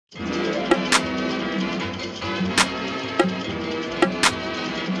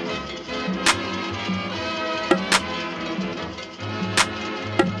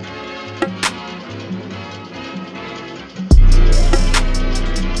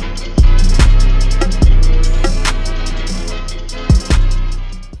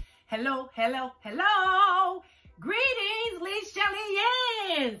Hello, hello. Greetings,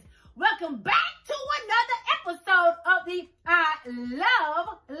 LiChellians. Welcome back to another episode of the I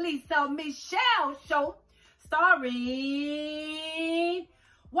Love Lisa Michelle show, starring,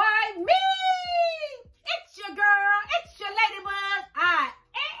 why, me? It's your girl, it's your ladybug. I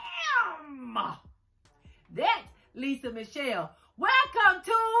am that Lisa Michelle. Welcome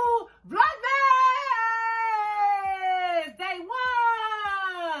to Vlogmas Day 1.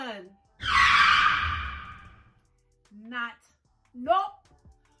 Nope.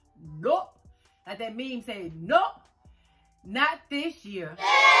 Like that meme say, nope, not this year.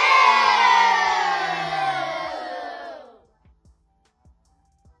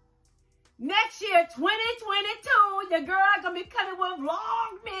 Next year, 2022, your girl gonna be coming with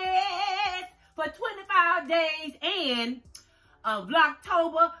Vlogmas for 25 days and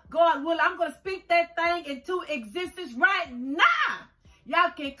Vlogtober. God will, I'm gonna speak that thing into existence right now.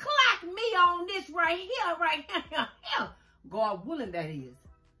 Y'all can clock me on this right here. God willing, that is.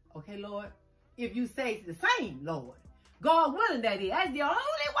 Okay, Lord? If you say it's the same, Lord. God willing, that is. That's the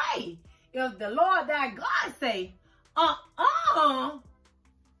only way. If the Lord thy God say, Y'all,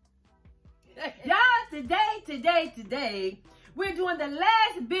 today, we're doing the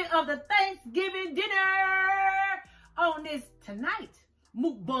last bit of the Thanksgiving dinner on this tonight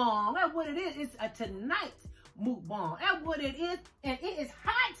mukbang. That's what it is. It's a tonight mukbang. That's what it is. And it is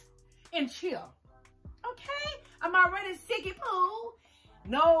hot and chill. Okay? I'm already sicky poo.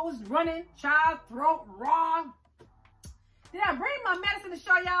 Nose running, child, throat raw. Did I bring my medicine to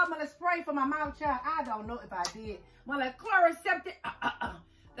show y'all my spray for my mouth, child? I don't know if I did. My like chloroseptic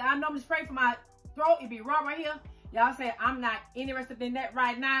that I normally spray for my throat. It be raw right here. Y'all say I'm not interested in that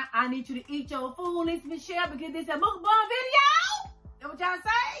right now. I need you to eat your food, Lisa Michelle, because this is a mukbang video. That what y'all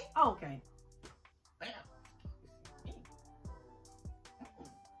say? Okay.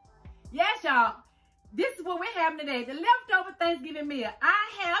 Yes, y'all. This is what we're having today. The leftover Thanksgiving meal. I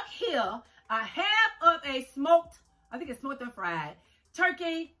have here a half of a smoked, I think it's smoked and fried,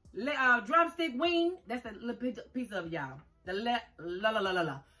 turkey drumstick wing. That's a little piece of y'all. The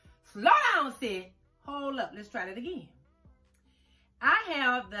Slow down, sis. Hold up. Let's try that again. I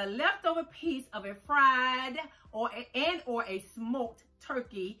have the leftover piece of a fried or a smoked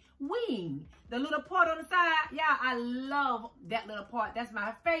turkey wing. The little part on the side, yeah, I love that little part. That's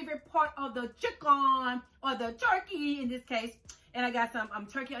my favorite part of the chicken or the turkey in this case. And I got some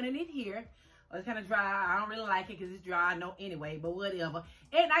turkey underneath here. It's kind of dry. I don't really like it because it's dry. I know anyway, but whatever.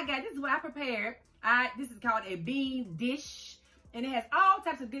 And I got, this is what I prepared. This is called a bean dish. And it has all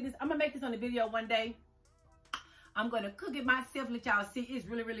types of goodness. I'm going to make this on the video one day. I'm going to cook it myself. Let y'all see. It's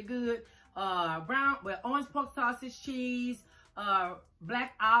really, really good. Orange pork sausage, cheese,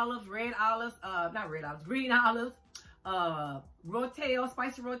 black olives, red olives, not red olives, green olives, rotel,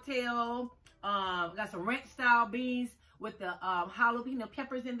 spicy rotel, got some ranch style beans with the jalapeno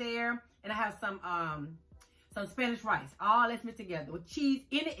peppers in there, and I have some Spanish rice, all that's mixed together with cheese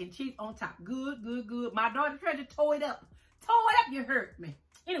in it and cheese on top. Good. My daughter tried to tore it up, you hurt me.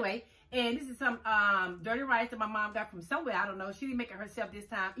 Anyway, and this is some dirty rice that my mom got from somewhere. I don't know. She didn't make it herself this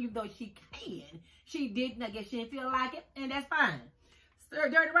time, even though she can. She didn't. I guess she didn't feel like it, and that's fine.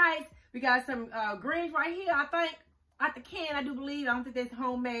 Dirty rice. We got some greens right here, I think. Out the can, I do believe. I don't think that's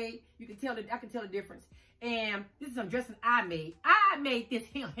homemade. You can tell I can tell the difference. And this is some dressing I made. I made this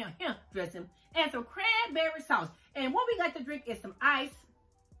dressing. And some cranberry sauce. And what we got to drink is some ice.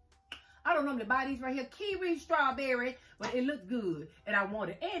 I don't normally buy these right here. Kiwi strawberry, but it looks good. And I want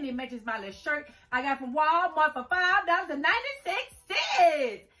it. And it matches my little shirt I got from Walmart for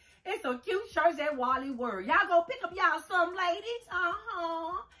 $5.96. It's some cute shirts at Wally World. Y'all go pick up y'all some, ladies.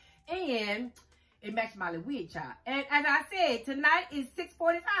 And it matches my little wig, child. And as I said, tonight is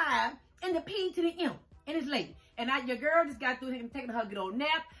 6:45 in the P to the M. And it's late. And your girl just got through taking her good old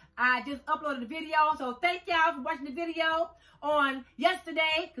nap. I just uploaded the video. So thank y'all for watching the video on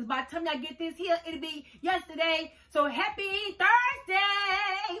yesterday. Because by the time y'all get this here, it'll be yesterday. So happy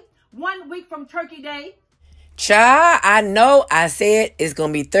Thursday. 1 week from Turkey Day. Child, I know I said it's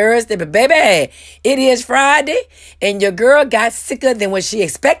going to be Thursday, but baby, it is Friday, and your girl got sicker than what she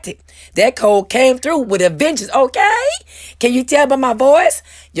expected. That cold came through with a vengeance, okay? Can you tell by my voice?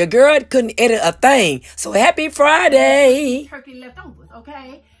 Your girl couldn't edit a thing, so happy Friday. Turkey leftovers,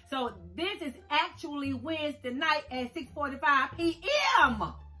 okay? So this is actually Wednesday night at 6:45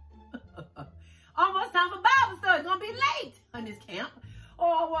 p.m. Almost time for Bible study. It's going to be late on this camp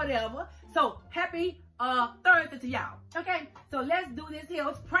or whatever. So happy Thursday to y'all. Okay, so let's do this here.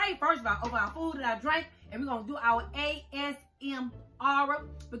 Let's pray first of all over our food and our drink, and we're gonna do our ASMR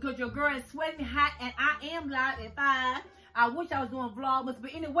because your girl is sweating hot and I am live at 5. I wish I was doing vlogmas,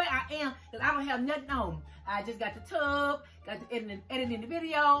 but anyway, I am, because I don't have nothing on. I just got the tub, got to editing the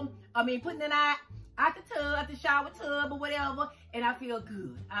video. I mean, putting it out the tub, out the shower tub or whatever, and I feel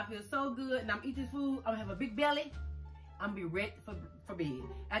good. I feel so good, and I'm eating food. I'm gonna have a big belly. I'm gonna be ready for bed.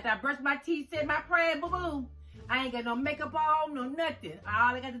 After I brush my teeth, said my prayer, boo-boo, I ain't got no makeup on, no nothing.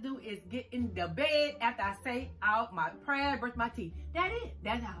 All I got to do is get in the bed after I say out my prayer, brush my teeth. That's it.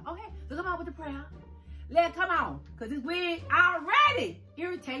 That's all. Okay, so come on with the prayer. Come on, because this wig already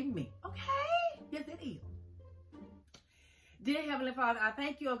irritating me. Okay? Yes, it is. Dear Heavenly Father, I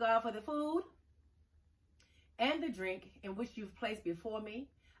thank you, oh God, for the food and the drink in which you've placed before me.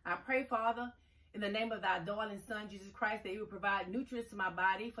 I pray, Father, in the name of thy darling Son, Jesus Christ, that you will provide nutrients to my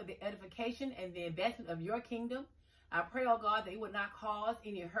body for the edification and the investment of your kingdom. I pray, oh God, that you would not cause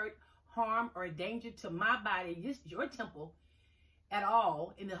any hurt, harm, or danger to my body, your temple, at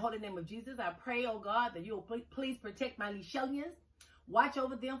all. In the holy name of Jesus, I pray, oh God, that you will please protect my LiChellians. Watch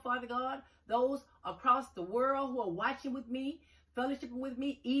over them, Father God. Those across the world who are watching with me, fellowshipping with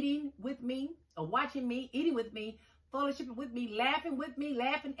me, eating with me, or watching me, eating with me, fellowshipping with me,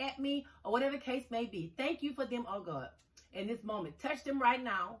 laughing at me, or whatever the case may be. Thank you for them, oh God, in this moment. Touch them right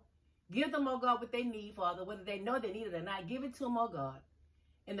now. Give them, oh God, what they need, Father, whether they know they need it or not. Give it to them, oh God.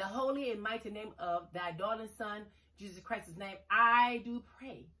 In the holy and mighty name of thy darling Son, Jesus Christ's name, I do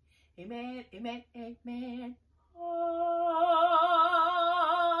pray. Amen, amen, amen. Oh,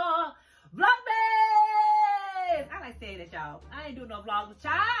 Vlogmas! I like saying that, y'all. I ain't doing no vlogs,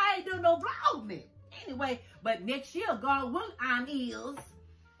 child. I ain't doing no vlogmas. Anyway, but next year, God will, I'm is.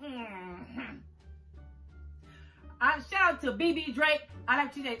 I shout out to BB Drake. I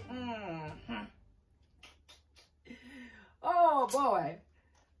like to say, Oh, boy.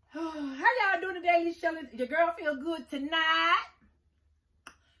 How y'all doing today, LiChellians? Your girl feel good tonight?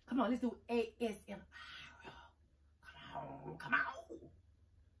 Come on, let's do ASMR. Come on.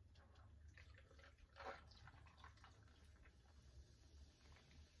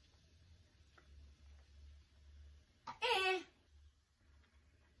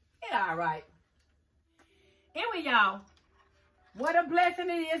 It's all right. Anyway, y'all, what a blessing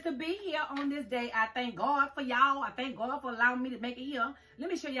it is to be here on this day. I thank God for y'all. I thank God for allowing me to make it here. Let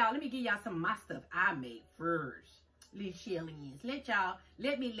me show y'all. Let me give y'all some of my stuff I made first. LiChellians.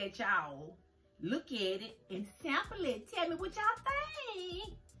 Let me let y'all look at it and sample it. Tell me what y'all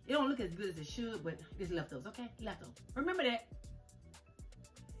think. It don't look as good as it should, but it's leftovers, okay? Leftovers. Remember that.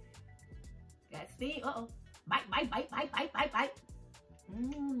 Got steam. Uh-oh. Bite.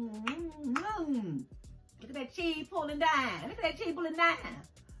 Look at that cheese pulling down. Look at that cheese pulling down.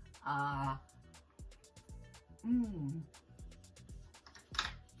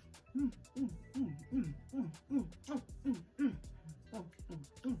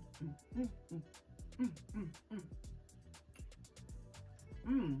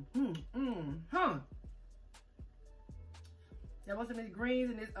 There was some of these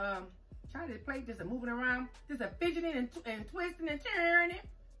greens and this try this plate just a moving around, just a fidgeting and twisting and turning.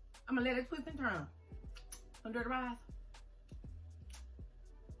 I'm gonna let it twist and turn. Under the eyes.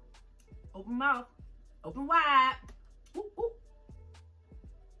 Open mouth. Open wide. Ooh, ooh.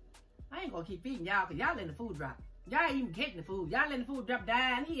 I ain't gonna keep feeding y'all because y'all letting the food drop. Y'all ain't even getting the food. Y'all letting the food drop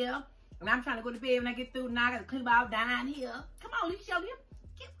down here. And I'm trying to go to bed when I get through. Now I gotta clean out down here. Come on, LiChellians.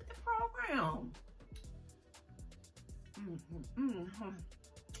 Get with the program.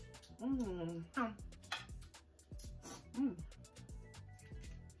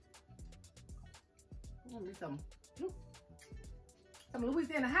 Need some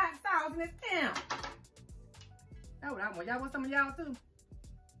Louisiana hot sauce in this town. That's what I want. Y'all want some of y'all too?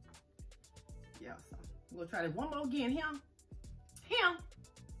 Yeah, so we're gonna try this one more again. Him.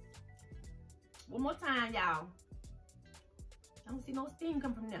 One more time, y'all. I don't see no steam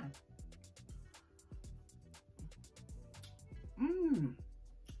come from now.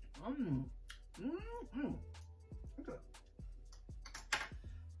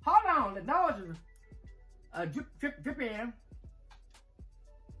 Hold on, the doors are drip in.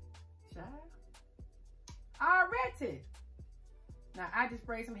 Child. Already. Now I just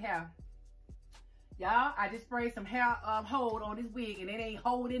sprayed some hair. Y'all, I just sprayed some hair hold on this wig and it ain't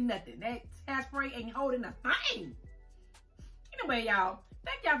holding nothing. That hairspray ain't holding a thing. Anyway, y'all,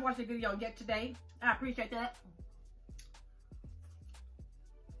 thank y'all for watching the video yet today. I appreciate that.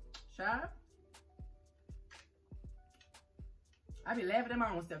 Child. I be laughing at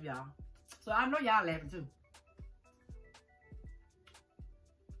my own stuff, y'all. So I know y'all laughing too.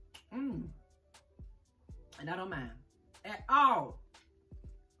 And I don't mind at all.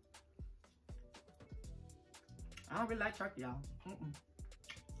 I don't really like turkey, y'all.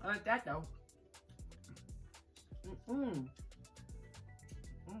 I like that though.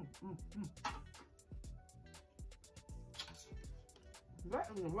 What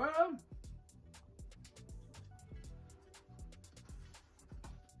in the world?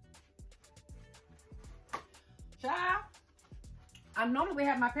 Child, I normally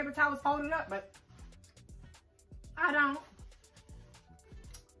have my paper towels folded up, but I don't.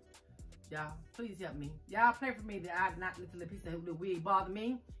 Y'all, please help me. Y'all pray for me that I not let the piece of the wig bother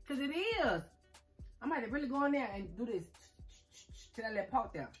me. Because it is. I might really go in there and do this till I let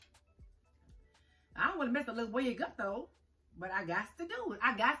pop there. I don't want to mess the little wig up though. But I got to do it.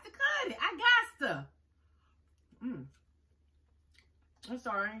 I got to cut it. I got to. I'm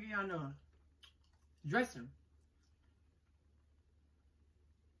sorry, I ain't getting y'all no dressing.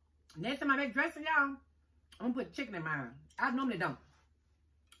 Next time I make dressing, y'all, I'm gonna put chicken in mine. I normally don't.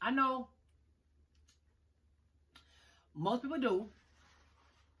 I know most people do,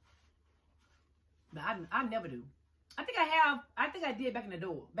 but I never do. I think I did back in the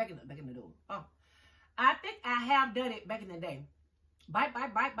door. Back in the door. Oh. I think I have done it back in the day. Bite,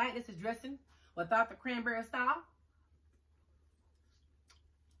 bite, bite, bite. This is dressing without the cranberry style.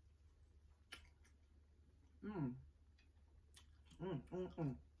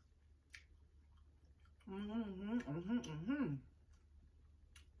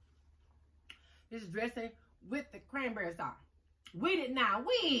 This is dressing with the cranberry sauce. With it now,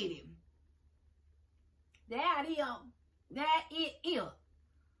 with it. That is. That it is.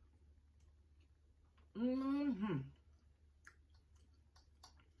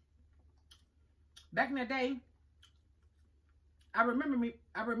 Back in the day, I remember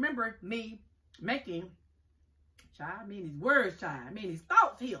me making, child, I mean these words, child, I mean these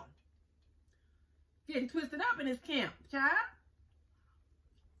thoughts here. Getting twisted up in this camp, child.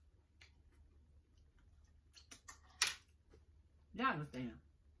 Y'all understand?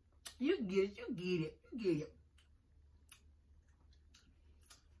 You get it, you get it, you get it.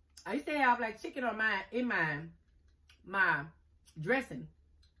 I used to have like chicken on my dressing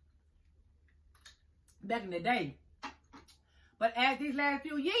back in the day. But as these last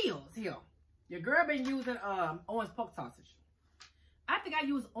few years here, your girl been using orange pork sausage. I think I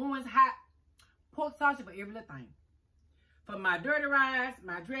use orange hot pork sausage for every little thing. For my dirty rice,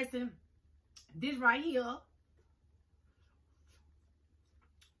 my dressing, this right here.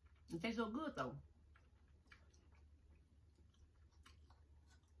 It tastes so good though.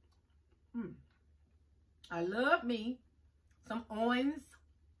 I love me some orange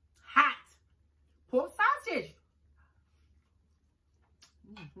hot pork sausage.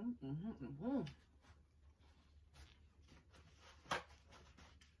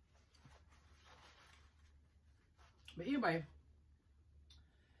 But anyway,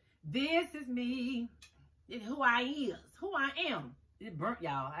 this is me. It's who I is. Who I am. It's burnt,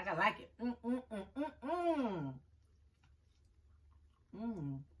 y'all. I gotta like it.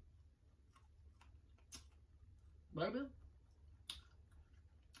 Baby,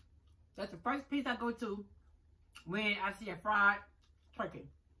 that's the first piece I go to when I see a fried turkey.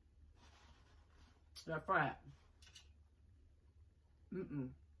 They're fried.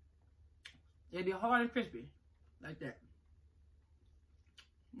 It'll be hard and crispy, like that.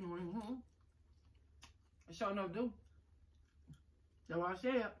 I sure enough do. That's what I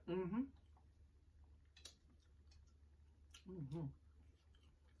said.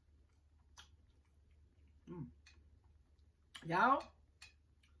 Y'all,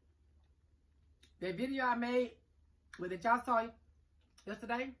 that video I made with it y'all saw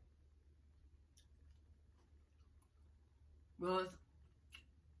yesterday was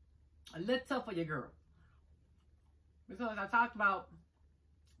a little tough for your girl. Because I talked about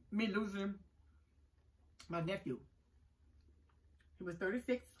me losing my nephew. He was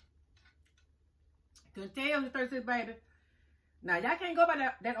 36. Couldn't tell he was 36, baby. Now, y'all can't go by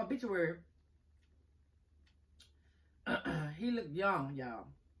that obituary. He looked young, y'all.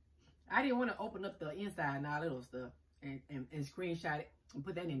 I didn't want to open up the inside and all that little stuff and screenshot it and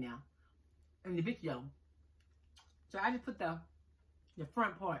put that in there in the video. So I just put the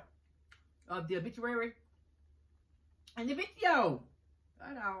front part of the obituary in the video.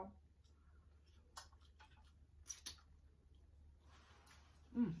 That's all.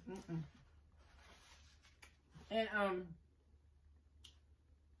 And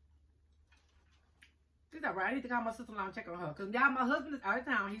it's all right. I need to call my sister-in-law and check on her. Because y'all, my husband is out of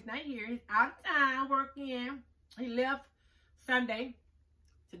town. He's not here. He's out of town working. He left Sunday.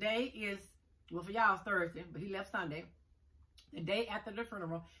 Today is, well, for y'all, it's Thursday. But he left Sunday. The day after the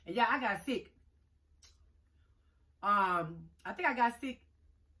funeral. And y'all, I got sick. I think I got sick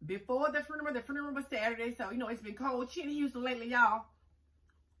before the funeral. The funeral was Saturday. So, you know, it's been cold. She in Houston lately, y'all.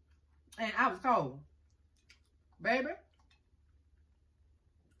 And I was cold. baby.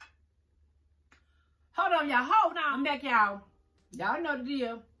 Hold on, y'all. Hold on. I'm back, y'all. Y'all know the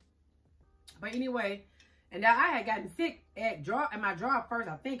deal. But anyway, and now I had gotten sick in my drawer first.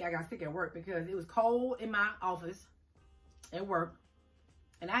 I think I got sick at work because it was cold in my office at work.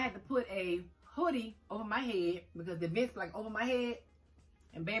 And I had to put a hoodie over my head because the vents like over my head.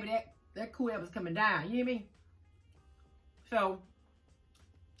 And baby, that cool air was coming down. You hear me? So,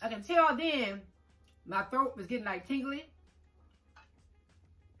 I can tell then my throat was getting like tingly.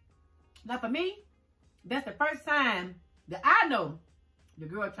 Now for me, that's the first time that I know the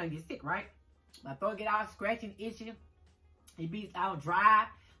girl trying to get sick, right? My throat get all scratching, itching. It be all dry.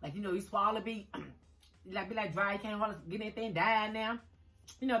 Like, you know, you swallow be like dry. You can't hardly get anything down now.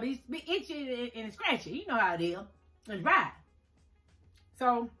 You know, be itchy and scratchy. You know how it is. It's dry.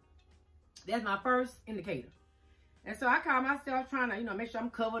 So, that's my first indicator. And so I called myself trying to, you know, make sure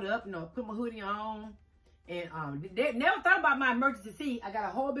I'm covered up, you know, put my hoodie on. And they never thought about my emergency seat. I got a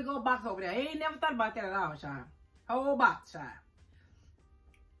whole big old box over there. I ain't never thought about that at all, child. Whole box, child.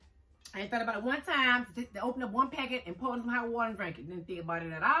 I ain't thought about it one time to open up one packet and pour some hot water and drink it. Didn't think about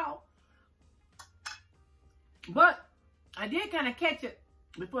it at all. But I did kind of catch it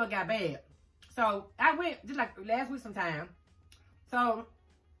before it got bad. So I went just like last week sometime. So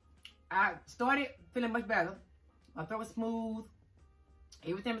I started feeling much better. My throat was smooth.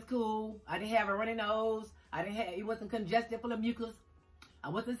 Everything was cool. I didn't have a runny nose. It wasn't congested full of mucus. I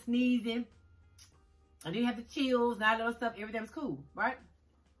wasn't sneezing. I didn't have the chills and all that other stuff. Everything was cool, right?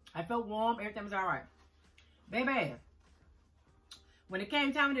 I felt warm. Everything was all right. Baby, when it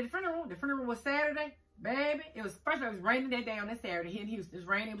came time to the funeral was Saturday. Baby, it was raining that day on that Saturday here in Houston. It was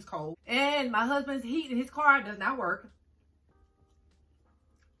raining, it was cold. And my husband's heat in his car does not work.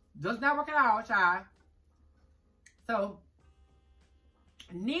 Does not work at all, child. So,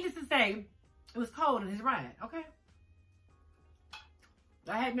 needless to say, it was cold in his ride, okay?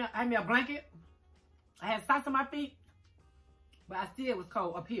 I had me a blanket. I had socks on my feet. But I still was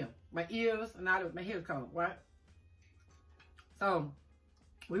cold up here. My ears and all my hair was cold, right? So,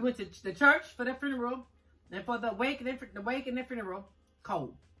 we went to the church for the funeral. And for the wake and the funeral,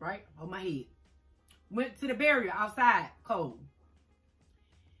 cold, right? On my head. Went to the burial outside, cold.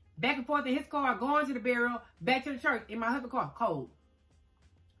 Back and forth in his car, going to the burial, back to the church in my husband's car, cold.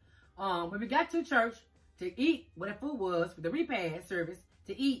 When we got to church to eat what the food was for the repast service,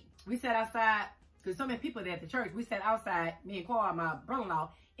 to eat, we sat outside, because so many people there at the church, we sat outside, me and Carl, my brother-in-law,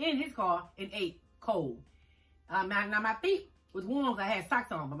 in his car and ate cold. Now my feet was warm because I had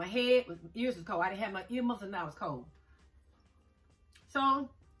socks on, but my ears was cold. I didn't have my ear muffs and now it was cold. So,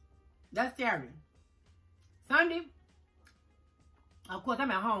 that's Saturday. Sunday, of course,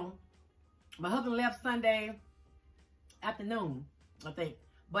 I'm at home. My husband left Sunday afternoon, I think.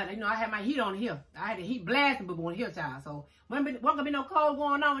 But, you know, I had my heat on here. I had the heat blasting boo-boo on here, child. So, wasn't going to be no cold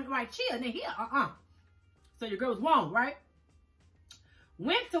going on, right? Chill in here, So, your girl was warm, right?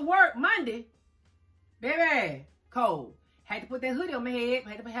 Went to work Monday. Baby, cold. Had to put that hoodie on my head.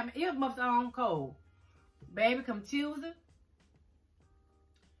 Had to have my earmuffs on, cold. Baby, come Tuesday.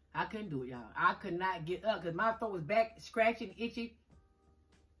 I couldn't do it, y'all. I could not get up because my throat was back, scratching, itchy.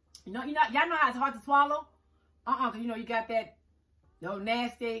 Y'all know how it's hard to swallow? Because, you know, you got that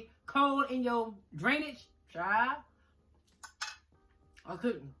nasty cold in your drainage, child. I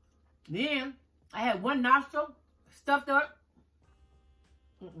couldn't. Then, I had one nostril stuffed up.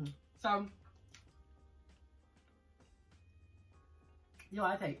 So, you know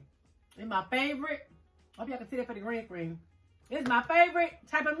what I take? It's my favorite. I hope y'all can see that for the green screen. It's my favorite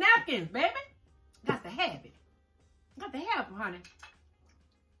type of napkins, baby. Got to have it. Got to have them, honey.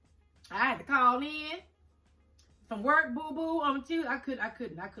 I had to call in from work, boo-boo, on Tuesday. I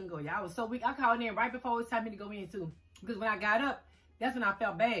couldn't go, y'all. I was so weak. I called in right before it was time for me to go in, too. Because when I got up, that's when I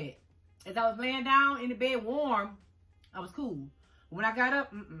felt bad. As I was laying down in the bed warm, I was cool. When I got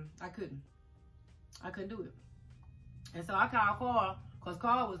up, I couldn't. I couldn't do it. And so I called Carl, because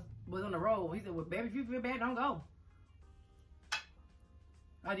Carl was on the road. He said, well, baby, if you feel bad, don't go.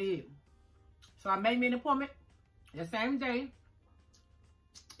 I did. So I made me an appointment the same day.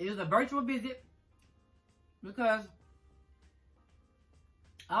 It was a virtual visit because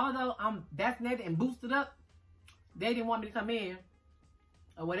although I'm vaccinated and boosted up, they didn't want me to come in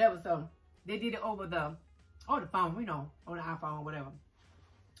or whatever. So they did it over the phone, you know, on the iPhone or whatever.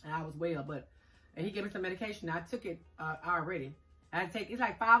 And I was well, and he gave me some medication. I took it already. I had to take, it's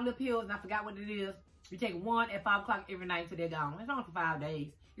like 5 little pills, and I forgot what it is. You take one at 5 o'clock every night until they're gone. It's only for 5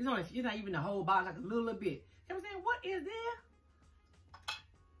 days. It's not even the whole box, like a little bit. You know what I'm saying? What is there?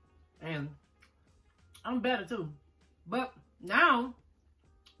 And I'm better too. But now,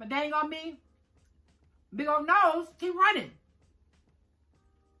 my dang on me, big old nose keep running.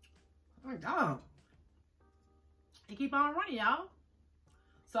 Oh, dog. He keep on running, y'all.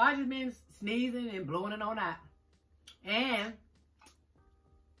 So I just been sneezing and blowing it on out. And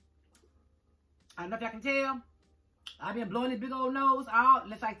I don't know if y'all can tell, I've been blowing this big old nose out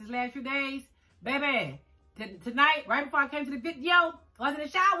like this last few days. Baby, tonight, right before I came to the video, I was in the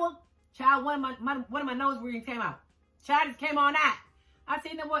shower. Child, one of my nose rings came out. Child just came on out. I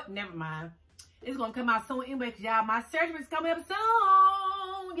said, you know what? Never mind. It's going to come out soon anyway, because y'all, my surgery's coming up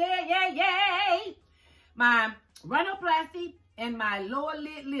soon. Yeah, yeah, yeah. My rhinoplasty and my lower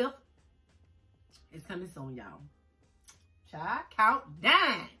lid lift is coming soon, y'all. Child, count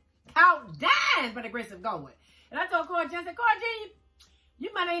down. Count down for the grace of God. And I told Corey, I said, Corey,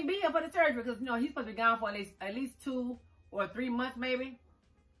 you might not even be here for the surgery, because, you know, he's supposed to be gone for at least 2 or 3 months, maybe.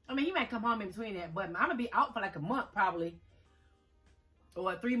 I mean, he might come home in between that, but I'm going to be out for like a month, probably.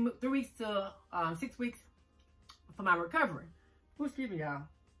 Or 3 weeks to 6 weeks for my recovery. Oh, excuse me, y'all.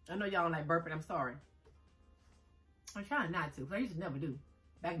 I know y'all don't like burping. I'm sorry. I'm trying not to, because I used to never do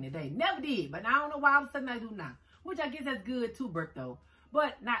back in the day. Never did, but I don't know why all of a sudden I do now. Which I guess that's good to burp, though.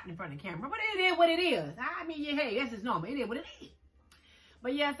 But not in front of the camera. But it is what it is. I mean, yeah, hey, that's just normal. It is what it is.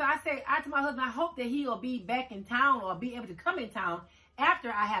 But yeah, so I told my husband, I hope that he'll be back in town or be able to come in town after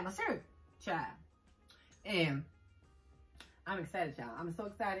I have my surgery, child. And I'm excited, y'all. I'm so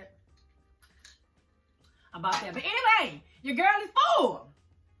excited about that. But anyway, your girl is full.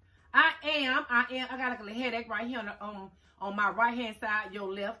 I got like a little headache right here on my right hand side,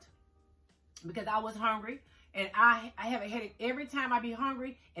 your left, because I was hungry. And I have a headache every time I be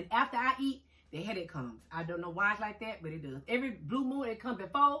hungry. And after I eat, the headache comes. I don't know why it's like that, but it does. Every blue moon, it comes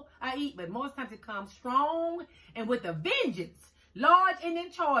before I eat, but most times it comes strong and with a vengeance. Large and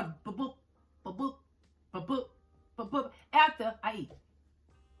in charge. Ba-boop, ba-boop, ba-boop, ba-boop, after I eat.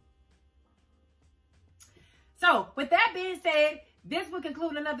 So, with that being said, this will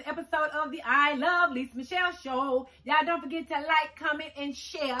conclude another episode of the I Love Lisa Michelle Show. Y'all don't forget to like, comment, and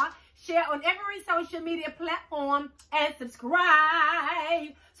share. Share on every social media platform and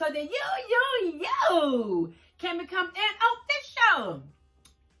subscribe so that you can become an official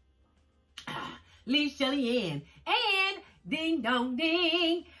LiChellians. And ding dong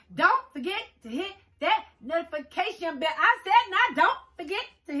ding, don't forget to hit that notification bell. I said now, don't forget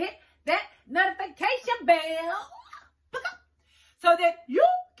to hit that notification bell so that you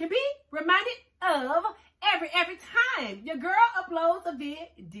can be reminded of every time your girl uploads a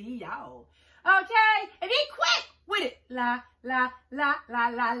video. Okay? And be quick with it. La, la, la, la,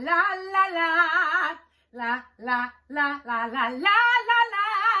 la, la, la, la. La, la, la, la, la, la, la, la.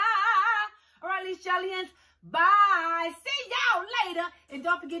 All right, LiChellians. Bye. See y'all later. And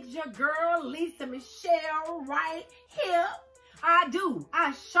don't forget your girl, Lisa Michelle, right here.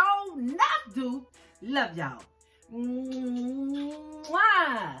 I sure enough do love y'all. Mwah.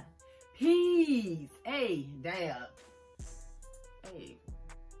 Peace. Hey, damn. Hey.